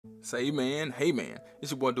Say man, hey man,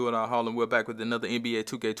 it's your boy Doing All Harlem. We're back with another NBA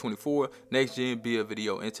 2K24 next gen build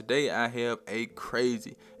video, and today I have a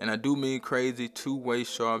crazy, and I do mean crazy, two-way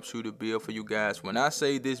sharpshooter build for you guys. When I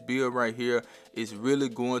say this build right here is really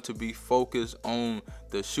going to be focused on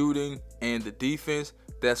the shooting and the defense,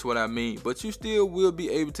 that's what I mean. But you still will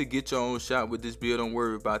be able to get your own shot with this build, don't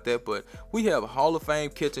worry about that. But we have Hall of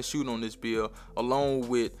Fame catch and shoot on this build, along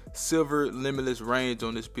with silver limitless range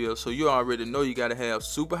on this build. So you already know you got to have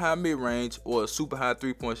super high mid-range or a super high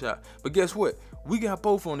three-point shot. But guess what? We got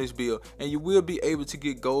both on this build, and you will be able to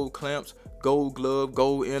get gold clamps, gold glove,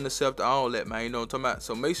 gold interceptor, all that, man. You know what I'm talking about?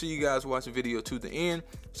 So make sure you guys watch the video to the end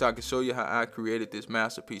so I can show you how I created this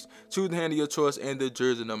masterpiece. Choose the hand of your choice and the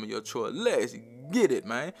jersey number of your choice. Let's get it,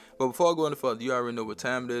 man. But before I go any further, you already know what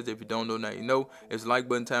time it is. If you don't know, now you know. It's like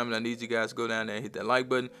button time, and I need you guys to go down there and hit that like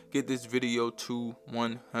button. Get this video to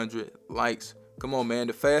 100 likes. Come on, man.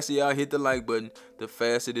 The faster y'all hit the like button, the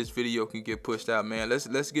faster this video can get pushed out, man.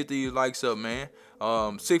 Let's get these likes up, man.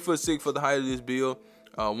 6'6" for the height of this build.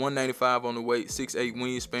 195 on the weight, 6'8"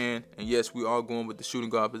 wingspan, and yes, we are going with the shooting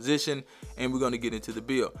guard position, and we're going to get into the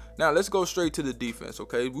build. Now let's go straight to the defense.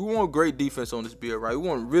 Okay, we want great defense on this build, right? We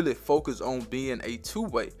want to really focus on being a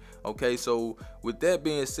two-way. Okay, so with that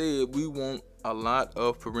being said, we want a lot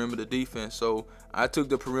of perimeter defense. So I took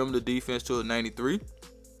the perimeter defense to a 93.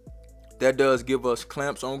 That does give us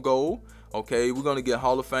clamps on goal. Okay, we're going to get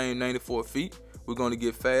Hall of Fame 94 feet. We're going to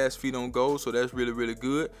get fast feet on goal, so that's really, really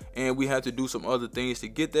good. And we have to do some other things to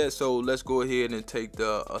get that, so let's go ahead and take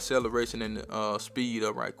the acceleration and the speed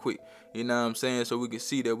up right quick. You know what I'm saying? So we can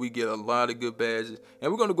see that we get a lot of good badges.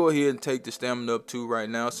 And we're going to go ahead and take the stamina up too right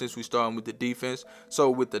now since we're starting with the defense. So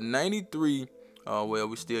with the 93, well,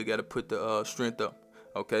 we still got to put the strength up.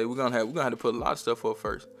 Okay, we're gonna have to put a lot of stuff up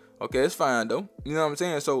first. Okay, it's fine though. You know what I'm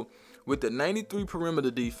saying? So with the 93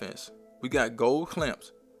 perimeter defense, we got gold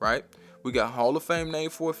clamps, right? We got Hall of Fame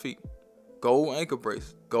 94 feet, gold ankle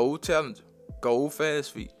brace, gold challenger, gold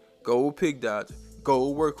fast feet, gold pick dodger,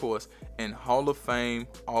 gold workhorse, and Hall of Fame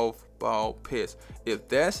off-ball pest. If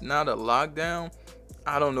that's not a lockdown,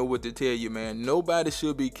 I don't know what to tell you, man. Nobody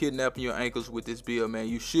should be kidnapping your ankles with this build, man.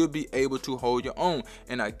 You should be able to hold your own.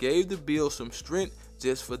 And I gave the build some strength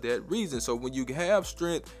just for that reason. So when you have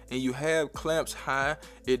strength and you have clamps high,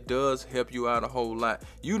 it does help you out a whole lot.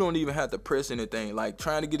 You don't even have to press anything. Like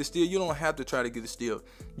trying to get a steal, you don't have to try to get a steal.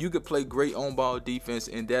 You could play great on-ball defense,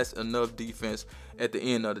 and that's enough defense at the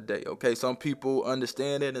end of the day. Okay, some people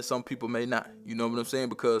understand it and some people may not. You know what I'm saying?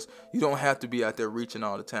 Because you don't have to be out there reaching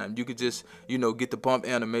all the time. You could just, you know, get the bump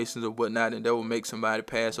animations or whatnot, and that will make somebody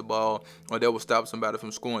pass a ball, or that will stop somebody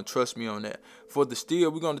from scoring. Trust me on that. For the steal,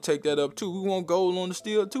 we're going to take that up too. We want gold on the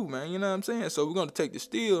steal too, man. You know what I'm saying? So we're going to take the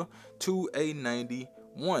steal to a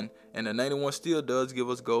 91, and the 91 steal does give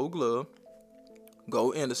us gold glove,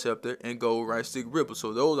 gold interceptor, and gold right stick ripper.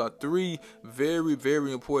 So those are three very,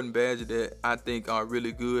 very important badges that I think are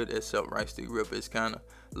really good, except right stick ripper is kind of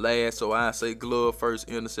last. So I say glove first,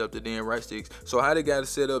 interceptor, then right sticks. So how they got it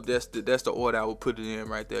set up, that's the order I would put it in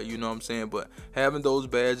right there. You know what I'm saying? But having those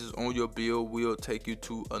badges on your build will take you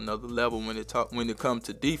to another level when it comes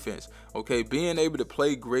to defense. Okay, being able to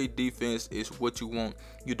play great defense is what you want.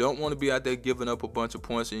 You don't want to be out there giving up a bunch of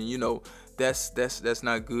points, and you know that's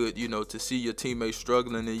not good. You know, to see your teammates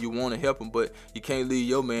struggling and you want to help them, but you can't leave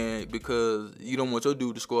your man because you don't want your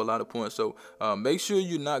dude to score a lot of points. So make sure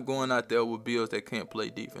you're not going out there with builds that can't play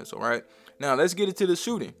defense. All right, now let's get into the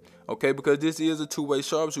shooting. Okay, because this is a two-way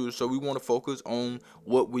sharpshooter, so we want to focus on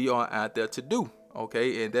what we are out there to do.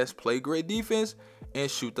 Okay, and that's play great defense and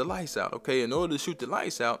shoot the lights out. Okay, in order to shoot the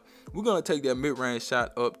lights out, we're gonna take that mid-range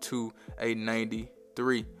shot up to a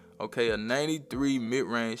 93. Okay, a 93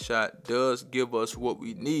 mid-range shot does give us what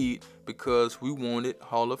we need because we wanted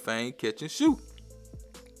Hall of Fame catch and shoot.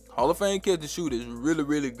 Hall of Fame catch and shoot is really,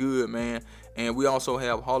 really good, man. And we also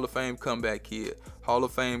have Hall of Fame comeback kid, Hall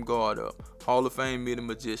of Fame guard up, Hall of Fame mid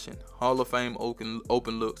magician, Hall of Fame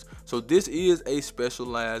open looks. So this is a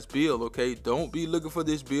specialized build. Okay, don't be looking for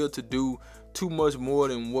this build to do too much more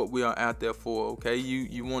than what we are out there for. Okay,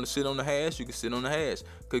 you want to sit on the hash, you can sit on the hash,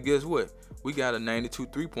 because guess what, we got a 92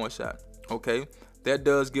 three-point shot. Okay, that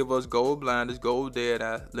does give us gold blinders, gold dead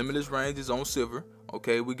eye, limitless range is on silver.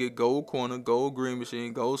 Okay, we get gold corner, gold green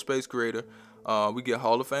machine, gold space creator. We get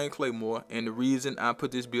Hall of Fame Claymore, and the reason I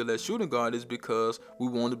put this build as shooting guard is because we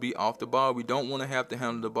want to be off the ball. We don't want to have to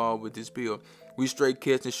handle the ball with this build. We straight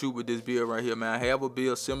catch and shoot with this build right here, man. I have a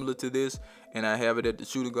build similar to this, and I have it at the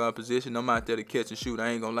shooting guard position. I'm out there to catch and shoot. I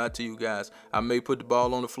ain't gonna lie to you guys. I may put the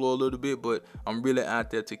ball on the floor a little bit, but I'm really out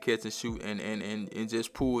there to catch and shoot and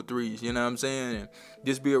just pull threes. You know what I'm saying? And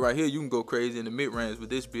this build right here, you can go crazy in the mid range with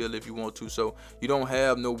this build if you want to. So you don't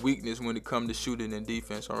have no weakness when it comes to shooting and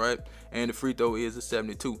defense. All right. And the free throw is a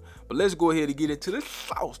 72. But let's go ahead and get into the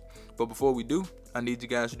sauce. But before we do, I need you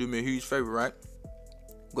guys to do me a huge favor, right?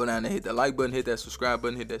 Go down and hit that like button, hit that subscribe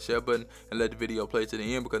button, hit that share button, and let the video play to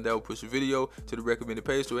the end, because that will push the video to the recommended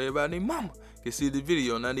page so everybody and mama can see the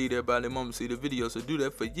video. And I need everybody and mama to see the video, so do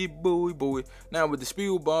that for you, boy. Now with the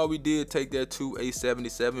speed ball, we did take that to a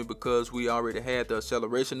 77 because we already had the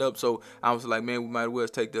acceleration up. So I was like, man, we might as well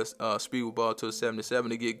take this speed ball to a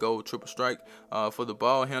 77 to get gold triple strike. For the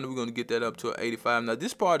ball handle, we're gonna get that up to an 85. Now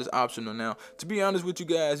this part is optional. Now to be honest with you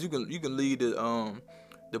guys, you can leave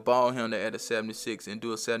the ball handle at a 76 and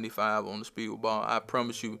do a 75 on the speed ball. I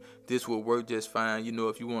promise you this will work just fine, you know,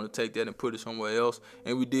 if you want to take that and put it somewhere else.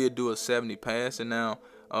 And we did do a 70 pass, and now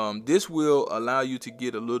this will allow you to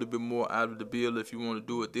get a little bit more out of the build if you want to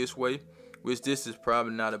do it this way, which this is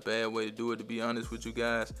probably not a bad way to do it, to be honest with you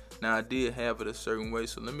guys. Now I did have it a certain way,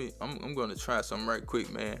 so I'm gonna try something right quick,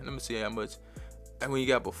 man. Let me see how much. And when you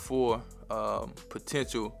got before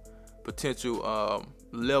potential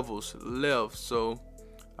levels left, so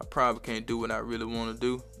I probably can't do what I really want to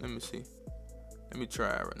do. Let me see. Let me try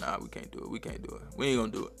it right now. We can't do it. We can't do it. We ain't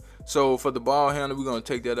gonna do it. So for the ball handle, we're gonna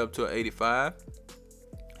take that up to an 85.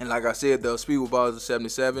 And like I said, the speed ball is a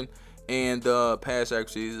 77, and the pass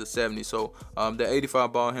accuracy is a 70. So the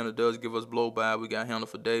 85 ball handle does give us blow by. We got handle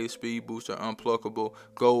for days, speed booster, unpluckable,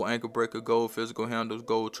 gold ankle breaker, gold physical handles,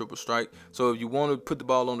 gold triple strike. So if you want to put the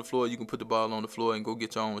ball on the floor, you can put the ball on the floor and go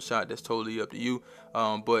get your own shot. That's totally up to you.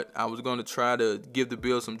 But I was going to try to give the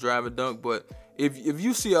build some drive and dunk, but if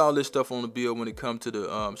you see all this stuff on the build when it comes to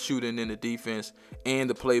the shooting and the defense and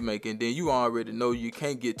the playmaking, then you already know you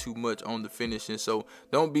can't get too much on the finishing. So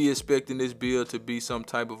don't be expecting this build to be some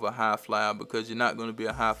type of a high flyer, because you're not going to be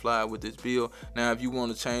a high flyer with this build. Now if you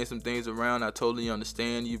want to change some things around, I totally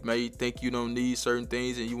understand. You may think you don't need certain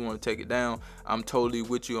things and you want to take it down. I'm totally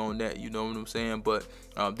with you on that, you know what I'm saying? But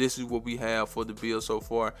this is what we have for the build so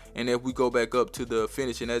far. And if we go back up to the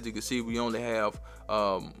finishing, as you can see, we only have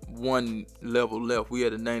one level left. We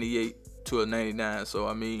had a 98 to a 99, so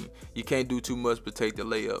I mean, you can't do too much but take the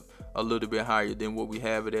layup a little bit higher than what we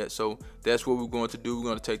have it at. So that's what we're going to do. We're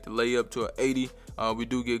going to take the layup to an 80. We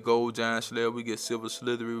do get gold giant slayer, we get silver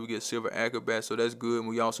slithery, we get silver acrobat, so that's good. And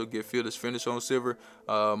we also get fearless finish on silver.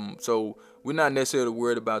 So we're not necessarily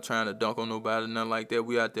worried about trying to dunk on nobody, nothing like that.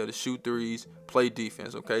 We out there to shoot threes, play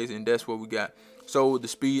defense, okay? And that's what we got. So the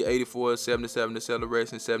speed 84, 77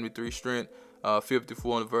 acceleration, 73 strength,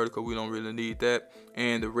 54 on the vertical. We don't really need that,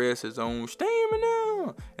 and the rest is on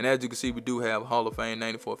stamina. And as you can see, we do have Hall of Fame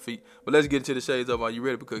 94 feet. But let's get into the shades of, are you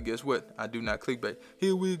ready? Because guess what, I do not clickbait.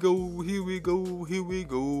 Here we go, here we go, here we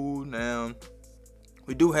go. Now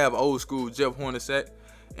we do have old school Jeff Hornacek,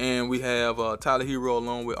 and we have Tyler Hero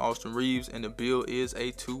along with Austin Reeves, and the build is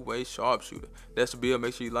a two-way sharpshooter. That's the build.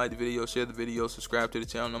 Make sure you like the video, share the video, subscribe to the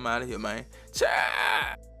channel. I'm out of here, man.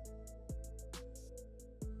 Ciao.